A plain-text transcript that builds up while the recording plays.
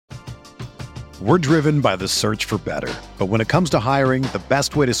We're driven by the search for better. But when it comes to hiring, the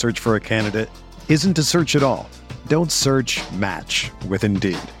best way to search for a candidate isn't to search at all. Don't search, match with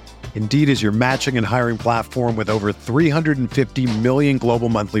Indeed. Indeed is your matching and hiring platform with over 350 million global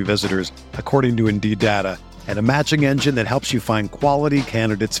monthly visitors, according to Indeed data, and a matching engine that helps you find quality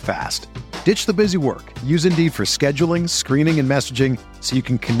candidates fast. Ditch the busy work. Use Indeed for scheduling, screening, and messaging so you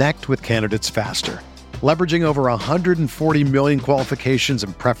can connect with candidates faster. Leveraging over 140 million qualifications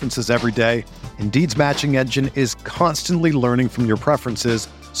and preferences every day, Indeed's matching engine is constantly learning from your preferences,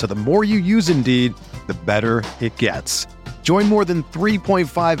 so the more you use Indeed, the better it gets. Join more than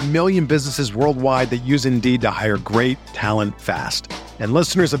 3.5 million businesses worldwide that use Indeed to hire great talent fast. And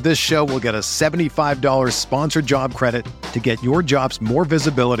listeners of this show will get a $75 sponsored job credit to get your jobs more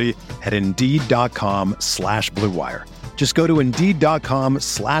visibility at Indeed.com/Blue Wire. Just go to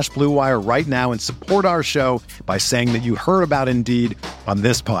Indeed.com/Blue Wire right now and support our show by saying that you heard about Indeed on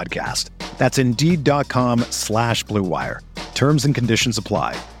this podcast. That's Indeed.com/Blue Wire. Terms and conditions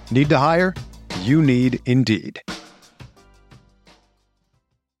apply. Need to hire? You need Indeed.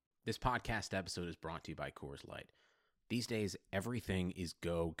 This podcast episode is brought to you by Coors Light. These days, everything is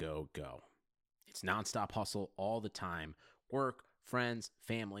go, go, go. It's nonstop hustle all the time. Work, friends,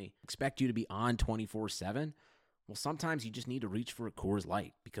 family, expect you to be on 24/7. Well, sometimes you just need to reach for a Coors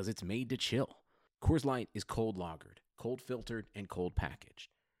Light because it's made to chill. Coors Light is cold lagered, cold filtered, and cold packaged.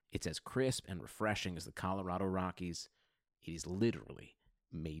 It's as crisp and refreshing as the Colorado Rockies. It is literally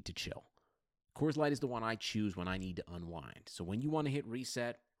made to chill. Coors Light is the one I choose when I need to unwind. So when you want to hit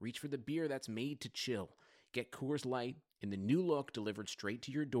reset, reach for the beer that's made to chill. Get Coors Light in the new look delivered straight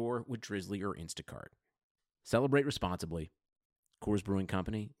to your door with Drizzly or Instacart. Celebrate responsibly. Coors Brewing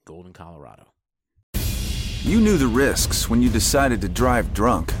Company, Golden, Colorado. You knew the risks when you decided to drive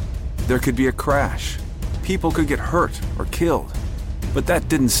drunk. There could be a crash. People could get hurt or killed. But that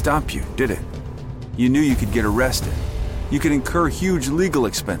didn't stop you, did it? You knew you could get arrested. You could incur huge legal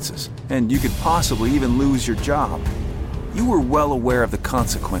expenses, and you could possibly even lose your job. You were well aware of the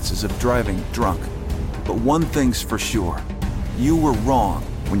consequences of driving drunk. But one thing's for sure. You were wrong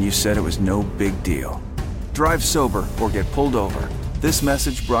when you said it was no big deal. Drive sober or get pulled over. This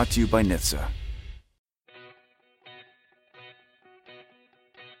message brought to you by NHTSA.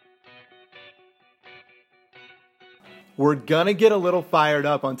 We're gonna get a little fired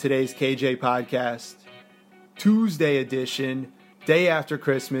up on today's KJ podcast. Tuesday edition, day after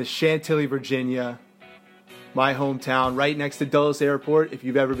Christmas, Chantilly, Virginia. My hometown, right next to Dulles Airport, if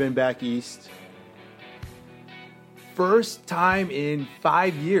you've ever been back east. First time in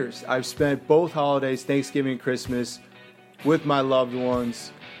 5 years I've spent both holidays, Thanksgiving and Christmas, with my loved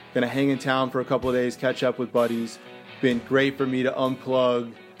ones. Gonna hang in town for a couple of days, catch up with buddies. Been great for me to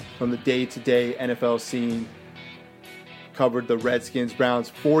unplug from the day-to-day NFL scene. Covered the Redskins, Browns.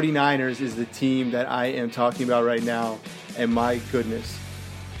 49ers is the team that I am talking about right now, and my goodness.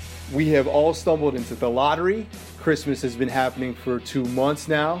 We have all stumbled into the lottery. Christmas has been happening for 2 months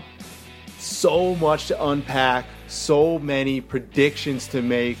now. So much to unpack, so many predictions to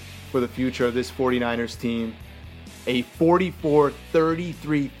make for the future of this 49ers team. A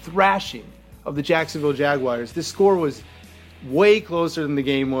 44-33 thrashing of the Jacksonville Jaguars. This score was way closer than the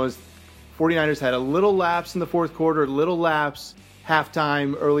game was. 49ers had a little lapse in the fourth quarter, a little lapse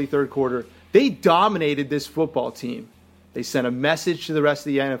halftime, early third quarter. They dominated this football team. They sent a message to the rest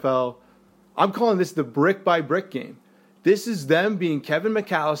of the NFL. I'm calling this the brick-by-brick game. This is them being Kevin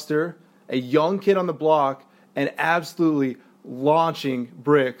McAllister, a young kid on the block, and absolutely launching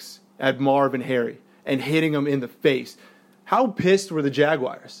bricks at Marv and Harry and hitting them in the face. How pissed were the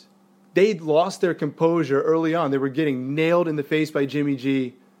Jaguars? They'd lost their composure early on. They were getting nailed in the face by Jimmy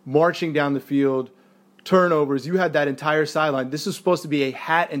G, marching down the field, turnovers. You had that entire sideline. This was supposed to be a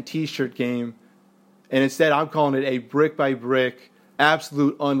hat and t-shirt game. And instead, I'm calling it a brick-by-brick,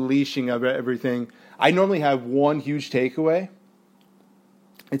 absolute unleashing of everything. I normally have one huge takeaway.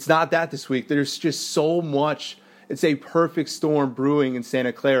 It's not that this week. There's just so much. It's a perfect storm brewing in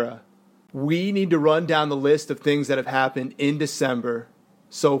Santa Clara. We need to run down the list of things that have happened in December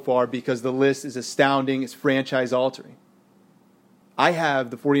so far because the list is astounding. It's franchise-altering. I have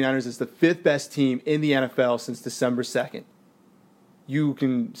the 49ers as the 5th best team in the NFL since December 2nd. You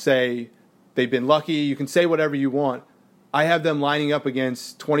can say they've been lucky. You can say whatever you want. I have them lining up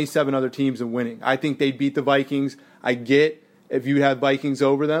against 27 other teams and winning. I think they'd beat the Vikings. I get if you have Vikings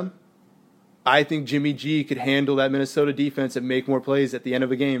over them. I think Jimmy G could handle that Minnesota defense and make more plays at the end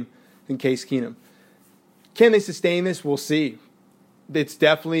of a game than Case Keenum. Can they sustain this? We'll see. It's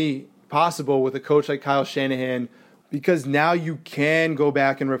definitely possible with a coach like Kyle Shanahan, because now you can go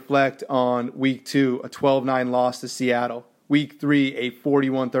back and reflect on week 2, a 12-9 loss to Seattle. Week 3, a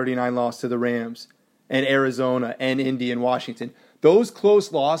 41-39 loss to the Rams, and Arizona, and Indy, and Washington. Those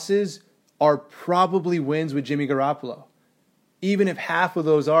close losses are probably wins with Jimmy Garoppolo. Even if half of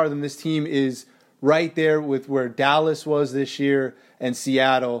those are, then this team is right there with where Dallas was this year and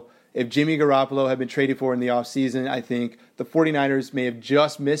Seattle. If Jimmy Garoppolo had been traded for in the offseason, I think the 49ers may have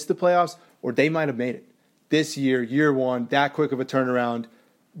just missed the playoffs, or they might have made it. This year, year one, that quick of a turnaround.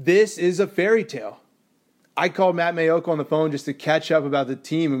 This is a fairy tale. I called Matt Maiocco on the phone just to catch up about the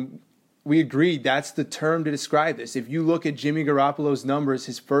team, and we agreed that's the term to describe this. If you look at Jimmy Garoppolo's numbers,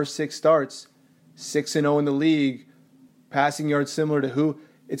 his first 6 starts, 6-0 in the league, passing yards similar to who?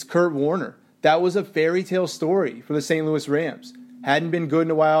 It's Kurt Warner. That was a fairy tale story for the St. Louis Rams. Hadn't been good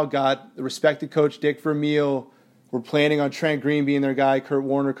in a while, got the respected coach Dick Vermeil. We're planning on Trent Green being their guy. Kurt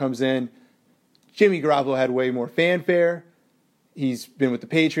Warner comes in. Jimmy Garoppolo had way more fanfare. He's been with the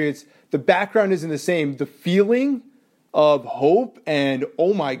Patriots. The background isn't the same. The feeling of hope and,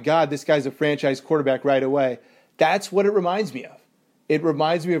 oh my God, this guy's a franchise quarterback right away, that's what it reminds me of. It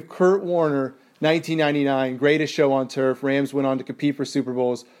reminds me of Kurt Warner, 1999, greatest show on turf. Rams went on to compete for Super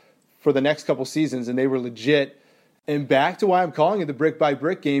Bowls for the next couple seasons, and they were legit. And back to why I'm calling it the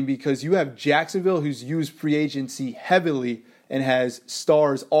brick-by-brick game, because you have Jacksonville, who's used free agency heavily and has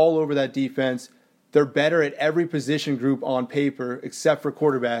stars all over that defense. They're better at every position group on paper except for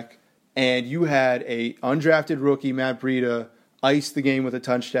quarterback. And you had a undrafted rookie, Matt Breida, ice the game with a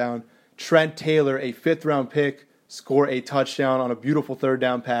touchdown. Trent Taylor, a 5th-round pick, score a touchdown on a beautiful 3rd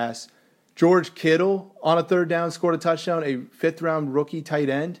down pass. George Kittle on a 3rd down scored a touchdown, a 5th-round rookie tight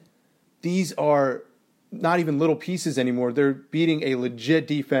end. These are not even little pieces anymore. They're beating a legit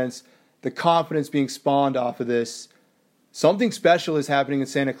defense. The confidence being spawned off of this. Something special is happening in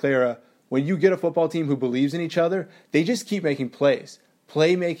Santa Clara. When you get a football team who believes in each other, they just keep making plays.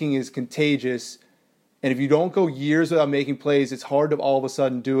 Playmaking is contagious, and if you don't go years without making plays, it's hard to all of a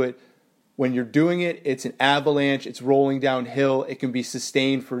sudden do it. When you're doing it, it's an avalanche, it's rolling downhill, it can be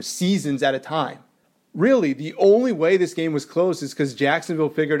sustained for seasons at a time. Really, the only way this game was close is because Jacksonville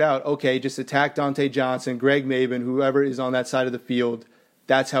figured out, okay, just attack Dante Johnson, Greg Maben, whoever is on that side of the field.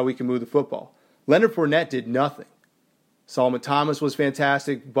 That's how we can move the football. Leonard Fournette did nothing. Solomon Thomas was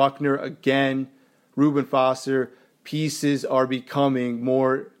fantastic. Buckner again. Reuben Foster. Pieces are becoming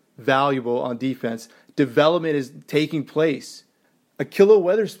more valuable on defense. Development is taking place. Ahkello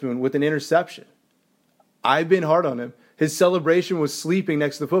Witherspoon with an interception. I've been hard on him. His celebration was sleeping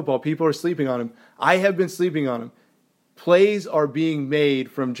next to the football. People are sleeping on him. I have been sleeping on him. Plays are being made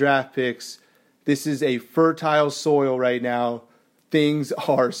from draft picks. This is a fertile soil right now. Things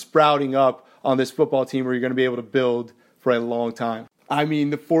are sprouting up on this football team where you're going to be able to build for a long time. I mean,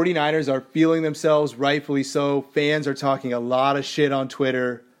 the 49ers are feeling themselves, rightfully so. Fans are talking a lot of shit on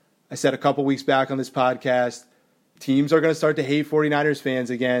Twitter. I said a couple weeks back on this podcast, teams are going to start to hate 49ers fans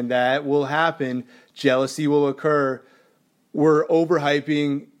again. That will happen. Jealousy will occur. We're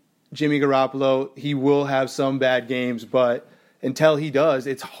overhyping Jimmy Garoppolo. He will have some bad games, but until he does,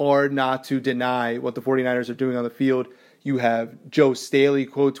 it's hard not to deny what the 49ers are doing on the field. You have Joe Staley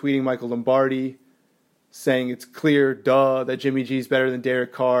quote tweeting Michael Lombardi, saying it's clear, that Jimmy G is better than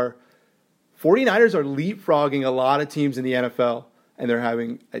Derek Carr. 49ers are leapfrogging a lot of teams in the NFL, and they're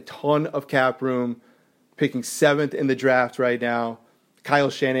having a ton of cap room, picking 7th in the draft right now. Kyle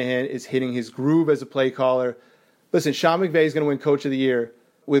Shanahan is hitting his groove as a play caller. Listen, Sean McVay is going to win Coach of the Year.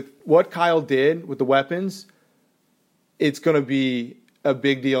 With what Kyle did with the weapons, it's going to be a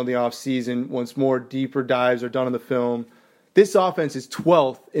big deal in the offseason once more deeper dives are done on the film. This offense is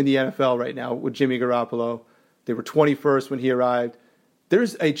 12th in the NFL right now with Jimmy Garoppolo. They were 21st when he arrived.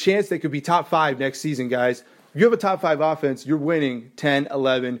 There's a chance they could be top 5 next season, guys. If you have a top 5 offense, you're winning 10,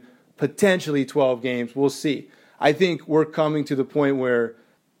 11, potentially 12 games. We'll see. I think we're coming to the point where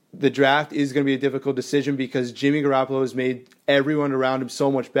the draft is going to be a difficult decision because Jimmy Garoppolo has made everyone around him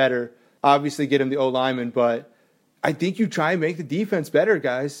so much better. Obviously, get him the O-lineman, but I think you try and make the defense better,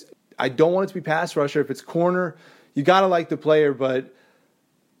 guys. I don't want it to be pass rusher. If it's corner, you got to like the player, but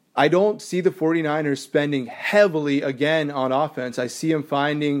I don't see the 49ers spending heavily again on offense. I see them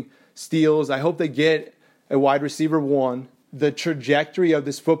finding steals. I hope they get a wide receiver 1. The trajectory of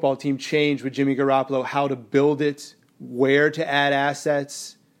this football team changed with Jimmy Garoppolo, how to build it, where to add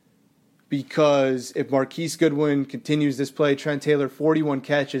assets. Because if Marquise Goodwin continues this play, Trent Taylor, 41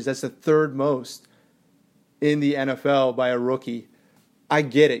 catches, that's the 3rd most in the NFL by a rookie. I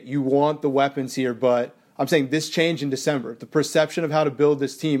get it. You want the weapons here, but I'm saying this changed in December. The perception of how to build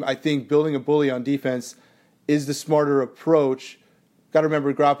this team, I think building a bully on defense is the smarter approach. Got to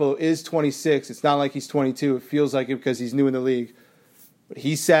remember, Garoppolo is 26. It's not like he's 22. It feels like it because he's new in the league. But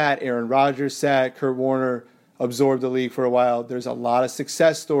he sat, Aaron Rodgers sat, Kurt Warner, absorb the league for a while. There's a lot of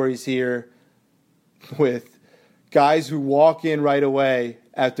success stories here with guys who walk in right away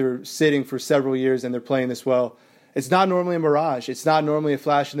after sitting for several years and they're playing this well. It's not normally a mirage. It's not normally a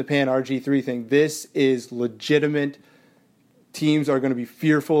flash in the pan RG3 thing. This is legitimate. Teams are going to be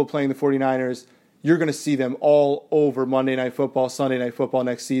fearful of playing the 49ers. You're going to see them all over Monday Night Football, Sunday Night Football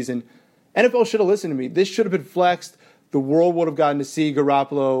next season. NFL should have listened to me. This should have been flexed. The world would have gotten to see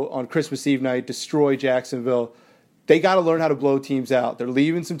Garoppolo on Christmas Eve night destroy Jacksonville. They got to learn how to blow teams out. They're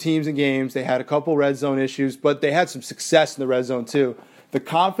leaving some teams in games. They had a couple red zone issues, but they had some success in the red zone too. The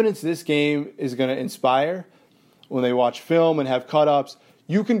confidence this game is going to inspire when they watch film and have cut-ups.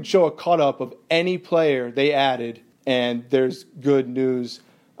 You can show a cut-up of any player they added, and there's good news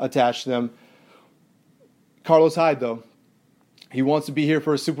attached to them. Carlos Hyde, though, he wants to be here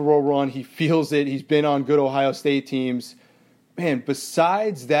for a Super Bowl run. He feels it. He's been on good Ohio State teams. Man,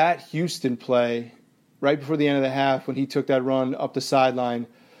 besides that Houston play right before the end of the half when he took that run up the sideline,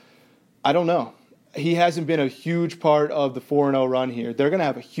 I don't know. He hasn't been a huge part of the 4-0 run here. They're going to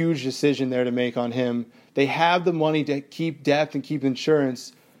have a huge decision there to make on him. They have the money to keep depth and keep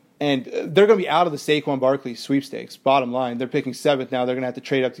insurance, and they're going to be out of the Saquon Barkley sweepstakes, bottom line. They're picking 7th now. They're going to have to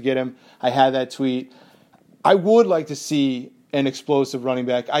trade up to get him. I had that tweet. I would like to see an explosive running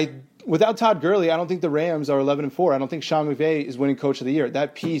back. Without Todd Gurley, I don't think the Rams are 11-4. I don't think Sean McVay is winning Coach of the Year.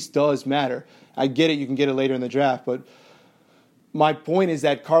 That piece does matter. I get it. You can get it later in the draft, but my point is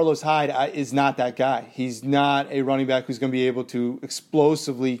that Carlos Hyde is not that guy. He's not a running back who's going to be able to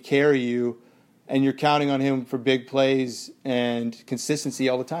explosively carry you, and you're counting on him for big plays and consistency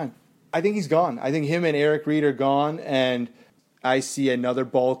all the time. I think he's gone. I think him and Eric Reed are gone, and I see another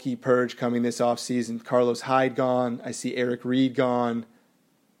bulky purge coming this offseason. Carlos Hyde gone. I see Eric Reed gone.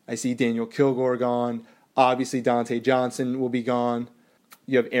 I see Daniel Kilgore gone. Obviously, Dante Johnson will be gone.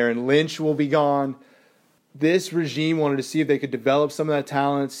 You have Aaron Lynch will be gone. This regime wanted to see if they could develop some of that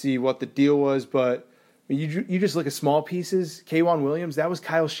talent, see what the deal was, but you just look at small pieces. K'Wan Williams, that was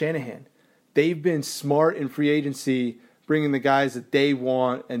Kyle Shanahan. They've been smart in free agency, bringing the guys that they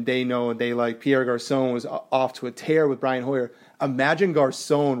want and they know and they like. Pierre Garçon was off to a tear with Brian Hoyer. Imagine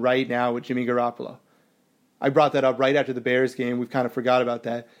Garçon right now with Jimmy Garoppolo. I brought that up right after the Bears game. We've kind of forgot about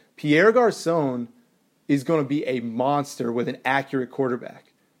that. Pierre Garçon is going to be a monster with an accurate quarterback.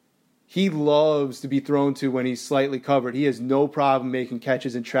 He loves to be thrown to when he's slightly covered. He has no problem making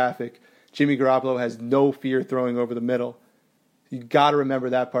catches in traffic. Jimmy Garoppolo has no fear throwing over the middle. You got to remember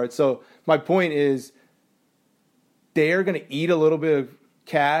that part. So my point is they're going to eat a little bit of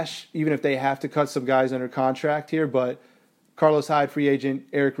cash, even if they have to cut some guys under contract here, but Carlos Hyde, free agent,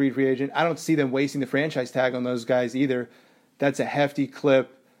 Eric Reed, free agent. I don't see them wasting the franchise tag on those guys either. That's a hefty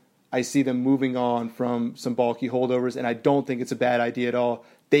clip. I see them moving on from some bulky holdovers, and I don't think it's a bad idea at all.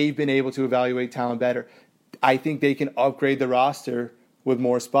 They've been able to evaluate talent better. I think they can upgrade the roster with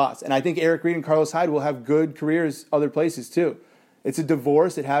more spots. And I think Eric Reed and Carlos Hyde will have good careers other places too. It's a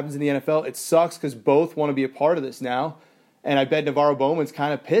divorce. It happens in the NFL. It sucks because both want to be a part of this now. And I bet Navarro Bowman's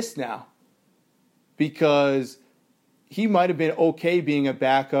kind of pissed now because he might have been okay being a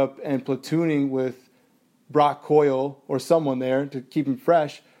backup and platooning with Brock Coyle or someone there to keep him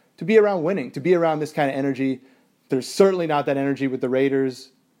fresh, to be around winning, to be around this kind of energy. There's certainly not that energy with the Raiders.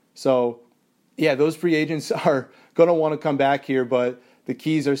 So, yeah, those free agents are going to want to come back here, but the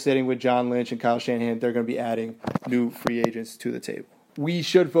keys are sitting with John Lynch and Kyle Shanahan. They're going to be adding new free agents to the table. We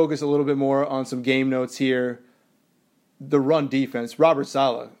should focus a little bit more on some game notes here. The run defense. Robert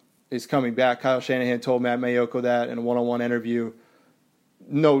Saleh is coming back. Kyle Shanahan told Matt Mayoko that in a one-on-one interview.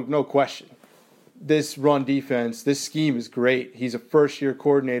 No question. This run defense, this scheme is great. He's a first-year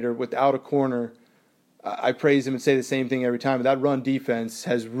coordinator without a corner. I praise him and say the same thing every time. But that run defense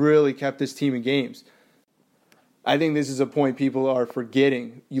has really kept this team in games. I think this is a point people are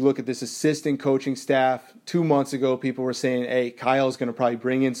forgetting. You look at this assistant coaching staff. 2 months ago, people were saying, hey, Kyle's going to probably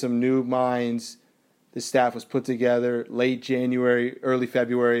bring in some new minds. This staff was put together late January, early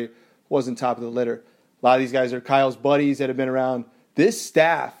February, wasn't top of the litter. A lot of these guys are Kyle's buddies that have been around. This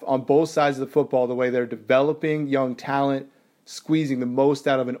staff on both sides of the football, the way they're developing young talent, squeezing the most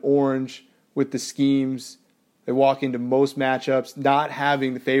out of an orange with the schemes. They walk into most matchups, not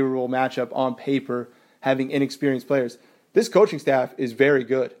having the favorable matchup on paper, having inexperienced players. This coaching staff is very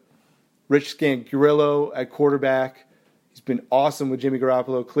good. Rich Scangarillo at quarterback. He's been awesome with Jimmy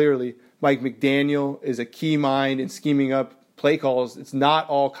Garoppolo, clearly. Mike McDaniel is a key mind in scheming up play calls. It's not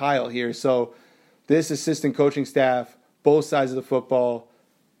all Kyle here. So this assistant coaching staff, both sides of the football,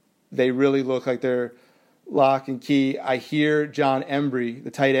 they really look like they're lock and key. I hear John Embry,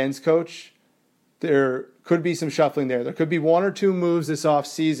 the tight ends coach, there could be some shuffling there. There could be one or two moves this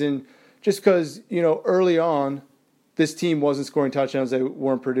offseason just because, early on, this team wasn't scoring touchdowns. They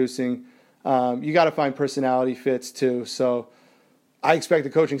weren't producing. You got to find personality fits too. So I expect the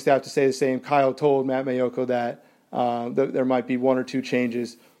coaching staff to say the same. Kyle told Matt Maiocco that there might be one or two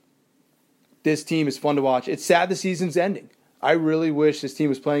changes. This team is fun to watch. It's sad the season's ending. I really wish this team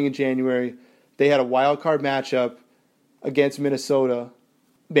was playing in January. They had a wild card matchup against Minnesota.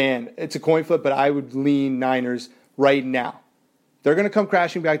 Man, it's a coin flip, but I would lean Niners right now. They're going to come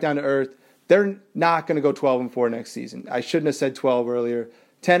crashing back down to earth. They're not going to go 12-4 next season. I shouldn't have said 12 earlier.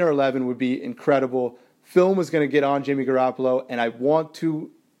 10 or 11 would be incredible. Film was going to get on Jimmy Garoppolo, and I want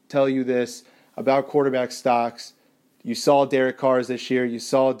to tell you this about quarterback stocks. You saw Derek Carr this year. You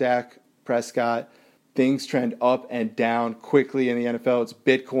saw Dak Prescott. Things trend up and down quickly in the NFL. It's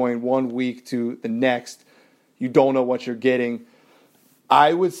Bitcoin 1 week to the next. You don't know what you're getting.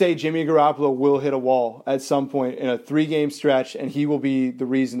 I would say Jimmy Garoppolo will hit a wall at some point in a 3-game stretch, and he will be the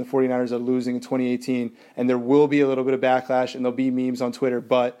reason the 49ers are losing in 2018. And there will be a little bit of backlash, and there'll be memes on Twitter,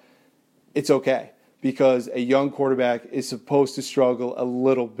 but it's okay because a young quarterback is supposed to struggle a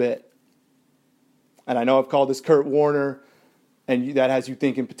little bit. And I know I've called this Kurt Warner, and that has you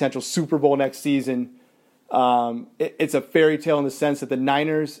thinking potential Super Bowl next season. It's a fairy tale in the sense that the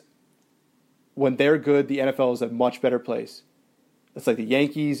Niners, when they're good, the NFL is a much better place. It's like the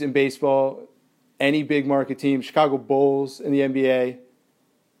Yankees in baseball, any big market team, Chicago Bulls in the NBA.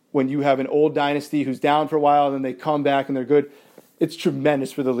 When you have an old dynasty who's down for a while and then they come back and they're good, it's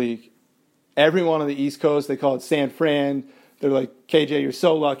tremendous for the league. Everyone on the East Coast, they call it San Fran. They're like, KJ, you're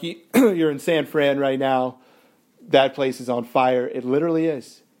so lucky. You're in San Fran right now. That place is on fire. It literally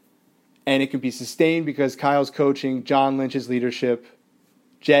is. And it can be sustained because Kyle's coaching, John Lynch's leadership.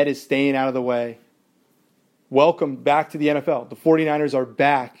 Jed is staying out of the way. Welcome back to the NFL. The 49ers are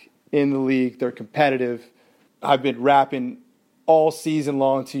back in the league. They're competitive. I've been rapping all season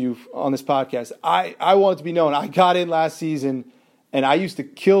long to you on this podcast. I want it to be known. I got in last season, and I used to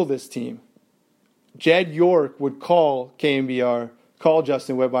kill this team. Jed York would call KMBR, call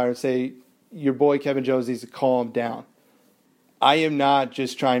Justin Webmeyer and say, your boy Kevin Jones needs to calm down. I am not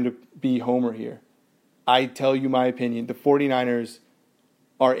just trying to be Homer here. I tell you my opinion. The 49ers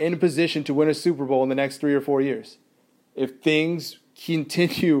are in a position to win a Super Bowl in the next 3 or 4 years. If things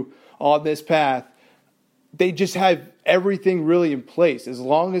continue on this path, they just have everything really in place as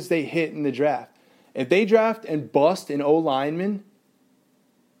long as they hit in the draft. If they draft and bust an O-lineman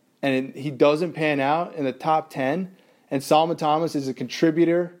and he doesn't pan out in the top 10 and Solomon Thomas is a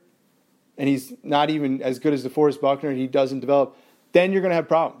contributor and he's not even as good as DeForest Buckner and he doesn't develop, then you're going to have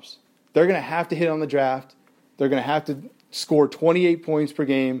problems. They're going to have to hit on the draft. They're going to have to score 28 points per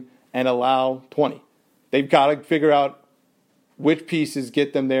game and allow 20. They've got to figure out which pieces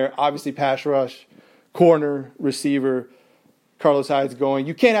get them there. Obviously, pass rush, corner, receiver, Carlos Hyde's going.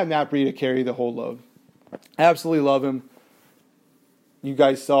 You can't have Matt Breida carry the whole load. I absolutely love him. You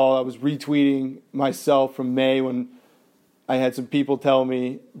guys saw I was retweeting myself from May when I had some people tell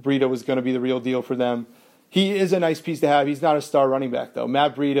me Breida was going to be the real deal for them. He is a nice piece to have. He's not a star running back, though.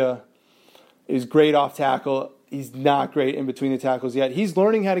 Matt Breida is great off tackle. He's not great in between the tackles yet. He's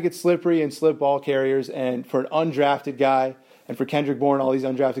learning how to get slippery and slip ball carriers. And for an undrafted guy, and for Kendrick Bourne, all these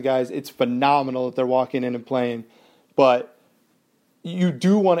undrafted guys, it's phenomenal that they're walking in and playing. But you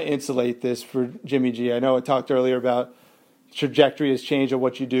do want to insulate this for Jimmy G. I know I talked earlier about trajectory has changed of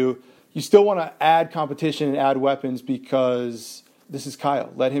what you do. You still want to add competition and add weapons because this is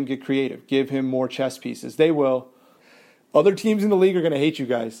Kyle. Let him get creative. Give him more chess pieces. They will. Other teams in the league are going to hate you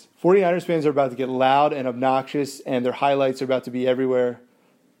guys. 49ers fans are about to get loud and obnoxious, and their highlights are about to be everywhere.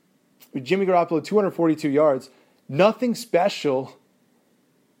 With Jimmy Garoppolo, 242 yards. Nothing special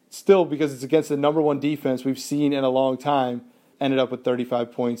still because it's against the number one defense we've seen in a long time. Ended up with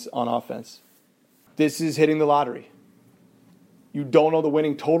 35 points on offense. This is hitting the lottery. You don't know the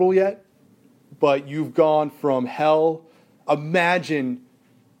winning total yet, but you've gone from hell. Imagine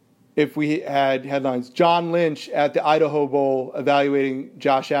if we had headlines, John Lynch at the Idaho Bowl evaluating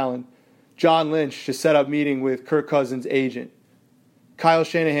Josh Allen. John Lynch to set up meeting with Kirk Cousins' agent. Kyle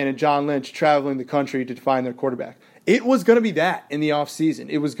Shanahan and John Lynch traveling the country to find their quarterback. It was going to be that in the offseason.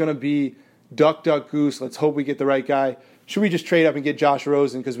 It was going to be duck, duck, goose. Let's hope we get the right guy. Should we just trade up and get Josh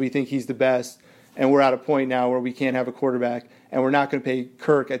Rosen because we think he's the best and we're at a point now where we can't have a quarterback and we're not going to pay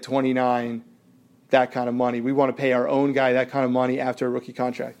Kirk at 29 that kind of money. We want to pay our own guy that kind of money after a rookie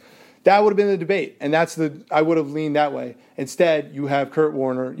contract. That would have been the debate, and I would have leaned that way. Instead, you have Kurt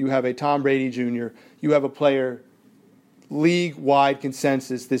Warner, you have a Tom Brady Jr., you have a player, league-wide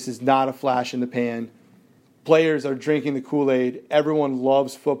consensus, this is not a flash in the pan. Players are drinking the Kool-Aid. Everyone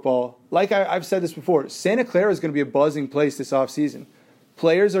loves football. Like I've said this before, Santa Clara is going to be a buzzing place this offseason.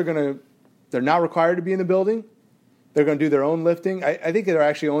 Players are going to They're not required to be in the building. They're going to do their own lifting. I think they're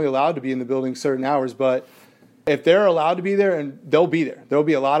actually only allowed to be in the building certain hours, but if they're allowed to be there, and they'll be there. There'll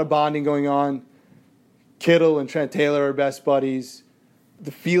be a lot of bonding going on. Kittle and Trent Taylor are best buddies.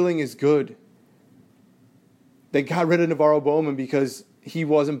 The feeling is good. They got rid of Navarro Bowman because he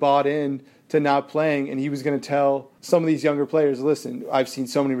wasn't bought in to not playing, and he was going to tell some of these younger players, listen, I've seen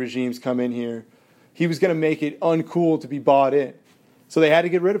so many regimes come in here. He was going to make it uncool to be bought in. So they had to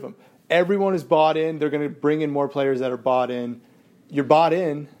get rid of him. Everyone is bought in. They're going to bring in more players that are bought in. You're bought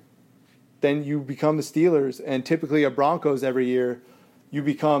in, then you become the Steelers, and typically a Broncos every year, you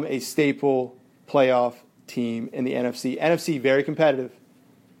become a staple playoff team in the NFC. NFC, very competitive.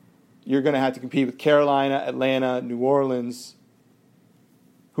 You're going to have to compete with Carolina, Atlanta, New Orleans.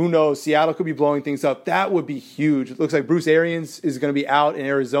 Who knows? Seattle could be blowing things up. That would be huge. It looks like Bruce Arians is going to be out in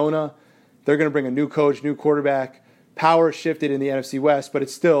Arizona. They're going to bring a new coach, new quarterback. Power shifted in the NFC West, but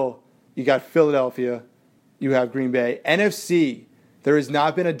it's still, you got Philadelphia, you have Green Bay. NFC, there has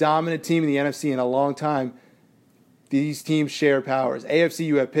not been a dominant team in the NFC in a long time. These teams share powers. AFC,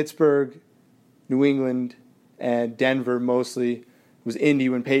 you have Pittsburgh, New England, and Denver mostly. It was Indy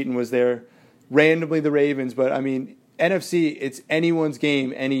when Peyton was there. Randomly the Ravens, but I mean, NFC, it's anyone's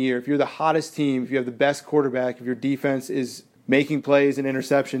game any year. If you're the hottest team, if you have the best quarterback, if your defense is making plays and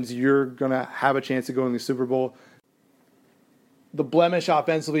interceptions, you're going to have a chance to go in the Super Bowl. The blemish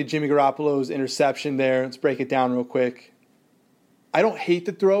offensively, Jimmy Garoppolo's interception there. Let's break it down real quick. I don't hate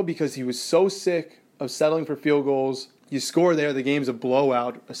the throw because he was so sick of settling for field goals. You score there, the game's a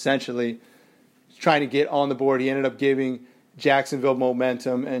blowout, essentially. He's trying to get on the board. He ended up giving Jacksonville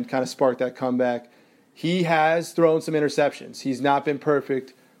momentum and kind of sparked that comeback. He has thrown some interceptions. He's not been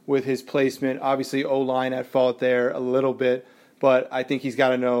perfect with his placement. Obviously, O-line at fault there a little bit, but I think he's got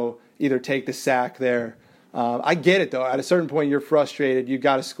to know either take the sack there. I get it, though. At a certain point, you're frustrated. You've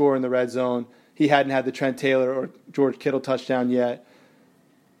got to score in the red zone. He hadn't had the Trent Taylor or George Kittle touchdown yet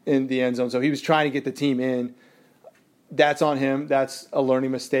in the end zone, so he was trying to get the team in. That's on him. That's a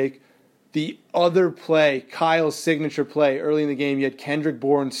learning mistake. The other play, Kyle's signature play, early in the game, you had Kendrick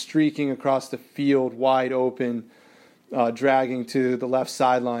Bourne streaking across the field, wide open, dragging to the left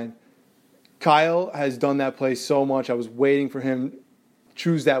sideline. Kyle has done that play so much. I was waiting for him to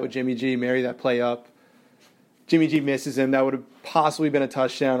choose that with Jimmy G, marry that play up. Jimmy G misses him. That would have possibly been a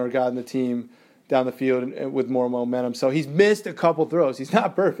touchdown or gotten the team down the field with more momentum. So he's missed a couple throws. He's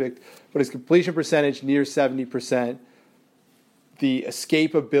not perfect, but his completion percentage near 70%. The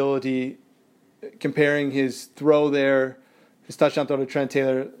escapability, comparing his throw there, his touchdown throw to Trent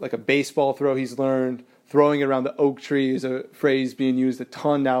Taylor, like a baseball throw he's learned, throwing it around the oak tree is a phrase being used a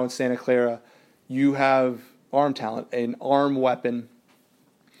ton now in Santa Clara. You have arm talent, an arm weapon,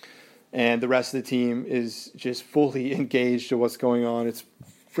 and the rest of the team is just fully engaged to what's going on. It's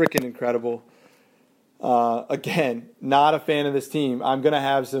freaking incredible. Again, not a fan of this team. I'm going to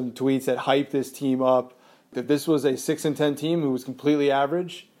have some tweets that hype this team up. If this was a 6-10 team who was completely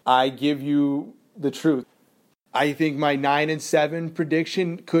average, I give you the truth. I think my 9-7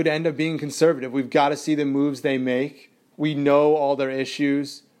 prediction could end up being conservative. We've got to see the moves they make. We know all their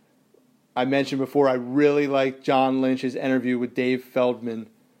issues. I mentioned before, I really liked John Lynch's interview with Dave Feldman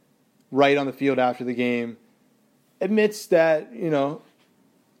right on the field after the game. Admits that,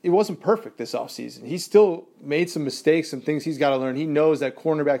 it wasn't perfect this offseason. He still made some mistakes, some things he's got to learn. He knows that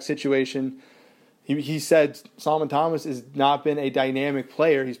cornerback situation. He said Solomon Thomas has not been a dynamic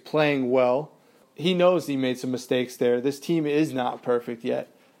player. He's playing well. He knows he made some mistakes there. This team is not perfect yet.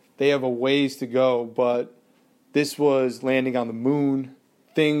 They have a ways to go, but this was landing on the moon.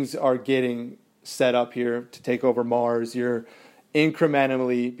 Things are getting set up here to take over Mars. You're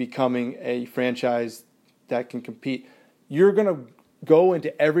incrementally becoming a franchise that can compete. You're going to go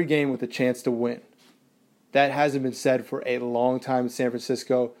into every game with a chance to win. That hasn't been said for a long time in San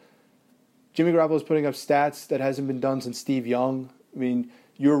Francisco. Jimmy Garoppolo is putting up stats that hasn't been done since Steve Young. I mean,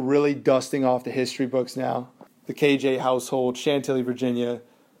 you're really dusting off the history books now. The KJ household, Chantilly, Virginia.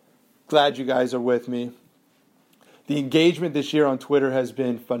 Glad you guys are with me. The engagement this year on Twitter has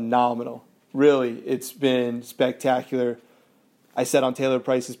been phenomenal. Really, it's been spectacular. I said on Taylor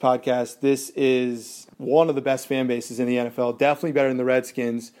Price's podcast, this is one of the best fan bases in the NFL. Definitely better than the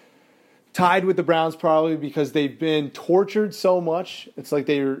Redskins. Tied with the Browns probably because they've been tortured so much. It's like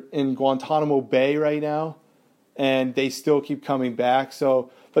they're in Guantanamo Bay right now, and they still keep coming back.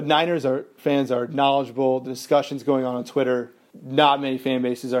 But Niners fans are knowledgeable. The discussions going on Twitter, not many fan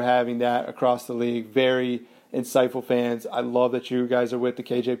bases are having that across the league. Very insightful fans. I love that you guys are with the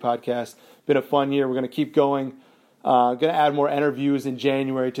KJ podcast. Been a fun year. We're going to keep going. Going to add more interviews in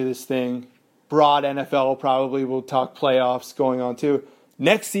January to this thing. Broad NFL probably. We'll talk playoffs going on too.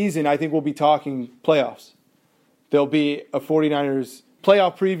 Next season, I think we'll be talking playoffs. There'll be a 49ers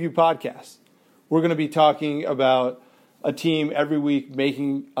playoff preview podcast. We're going to be talking about a team every week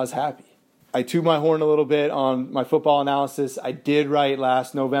making us happy. I toot my horn a little bit on my football analysis. I did write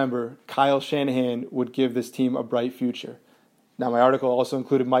last November, Kyle Shanahan would give this team a bright future. Now, my article also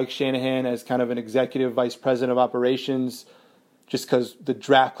included Mike Shanahan as kind of an executive vice president of operations, just because the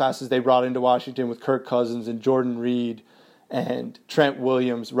draft classes they brought into Washington with Kirk Cousins and Jordan Reed and Trent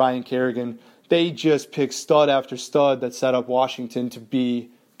Williams, Ryan Kerrigan, they just picked stud after stud that set up Washington to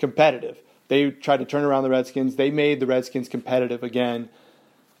be competitive. They tried to turn around the Redskins. They made the Redskins competitive again.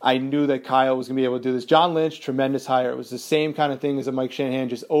 I knew that Kyle was going to be able to do this. John Lynch, tremendous hire. It was the same kind of thing as a Mike Shanahan,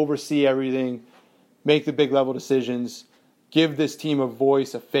 just oversee everything, make the big level decisions, give this team a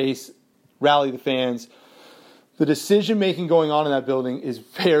voice, a face, rally the fans. The decision-making going on in that building is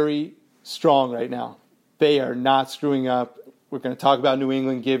very strong right now. They are not screwing up. We're going to talk about New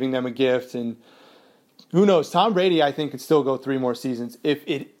England giving them a gift, and who knows? Tom Brady, I think, could still go 3 more seasons. If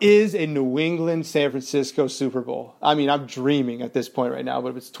it is a New England, San Francisco Super Bowl, I mean, I'm dreaming at this point right now,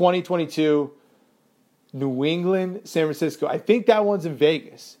 but if it's 2022, New England, San Francisco, I think that one's in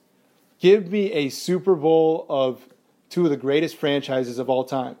Vegas. Give me a Super Bowl of 2 of the greatest franchises of all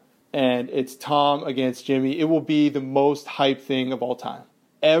time, and it's Tom against Jimmy. It will be the most hyped thing of all time.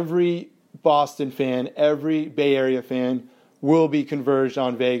 Every Boston fan, every Bay Area fan will be converged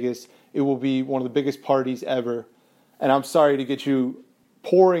on Vegas. It will be one of the biggest parties ever. And I'm sorry to get you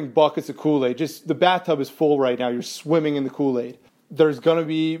pouring buckets of Kool-Aid. Just the bathtub is full right now. You're swimming in the Kool-Aid. There's going to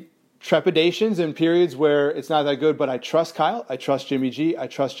be trepidations and periods where it's not that good, but I trust Kyle. I trust Jimmy G. I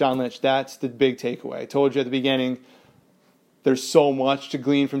trust John Lynch. That's the big takeaway. I told you at the beginning, there's so much to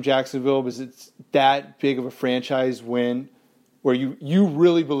glean from Jacksonville because it's that big of a franchise win where you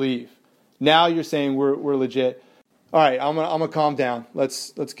really believe. Now you're saying we're legit. All right, I'm gonna calm down.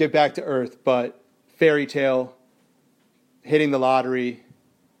 Let's get back to earth. But fairy tale, hitting the lottery,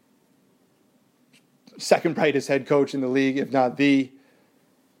 second brightest head coach in the league, if not the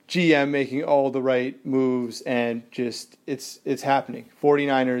GM, making all the right moves, and just it's happening.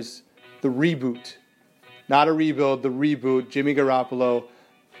 49ers, the reboot, not a rebuild, the reboot. Jimmy Garoppolo,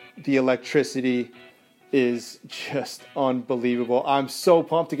 the electricity is just unbelievable. I'm so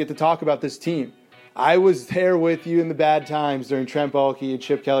pumped to get to talk about this team. I was there with you in the bad times during Trent Baalke and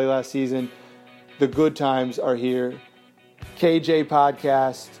Chip Kelly last season. The good times are here. KJ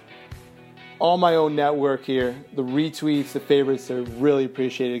Podcast, all my own network here. The retweets, the favorites, they're really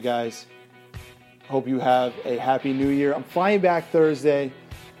appreciated, guys. Hope you have a happy new year. I'm flying back Thursday.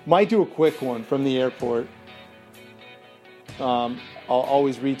 Might do a quick one from the airport. I'll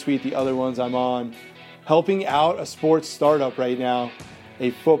always retweet the other ones I'm on. Helping out a sports startup right now,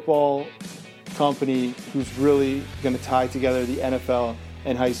 a football company who's really going to tie together the NFL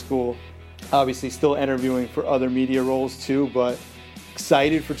and high school. Obviously still interviewing for other media roles too, but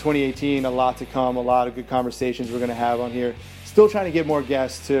excited for 2018. A lot to come, a lot of good conversations we're going to have on here. Still trying to get more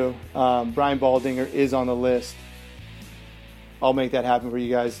guests too. Brian Baldinger is on the list. I'll make that happen for you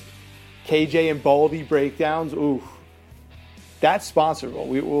guys. KJ and Baldy breakdowns. Ooh, that's sponsorable.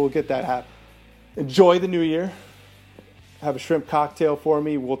 We'll get that happen. Enjoy the new year. Have a shrimp cocktail for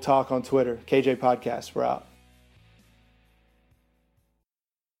me. We'll talk on Twitter. KJ Podcast. We're out.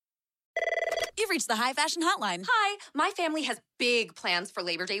 You've reached the High Fashion Hotline. Hi, my family has big plans for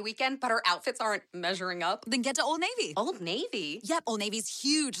Labor Day weekend, but our outfits aren't measuring up. Then get to Old Navy. Old Navy? Yep, Old Navy's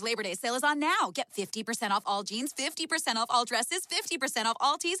huge Labor Day sale is on now. Get 50% off all jeans, 50% off all dresses, 50% off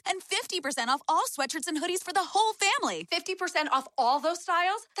all tees, and 50% off all sweatshirts and hoodies for the whole family. 50% off all those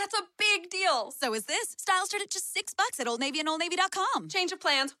styles? That's a big deal. So is this. Styles start at just $6 at Old Navy and OldNavy.com. Change of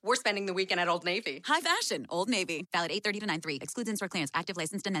plans. We're spending the weekend at Old Navy. High fashion, Old Navy. Valid 8/30 to 9/3. Excludes in-store clearance. Active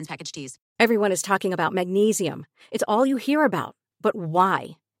licensed and men's package tees. Everyone is talking about magnesium. It's all you hear about. But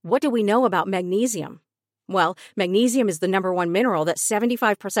why? What do we know about magnesium? Well, magnesium is the #1 mineral that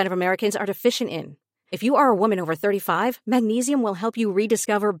 75% of Americans are deficient in. If you are a woman over 35, magnesium will help you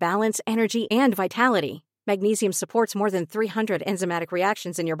rediscover balance, energy, and vitality. Magnesium supports more than 300 enzymatic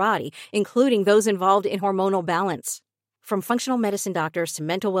reactions in your body, including those involved in hormonal balance. From functional medicine doctors to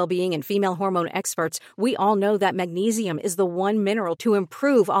mental well-being and female hormone experts, we all know that magnesium is the one mineral to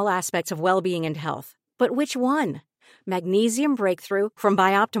improve all aspects of well-being and health. But which one? Magnesium Breakthrough from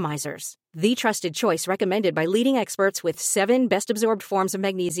Bioptimizers, the trusted choice recommended by leading experts with 7 best-absorbed forms of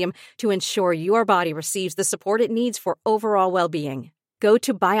magnesium to ensure your body receives the support it needs for overall well-being. Go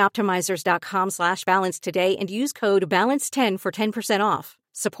to bioptimizers.com/balance today and use code BALANCE10 for 10% off.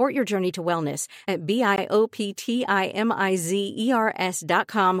 Support your journey to wellness at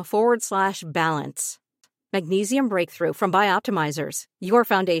bioptimizers.com/balance. Magnesium Breakthrough from Bioptimizers, your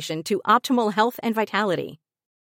foundation to optimal health and vitality.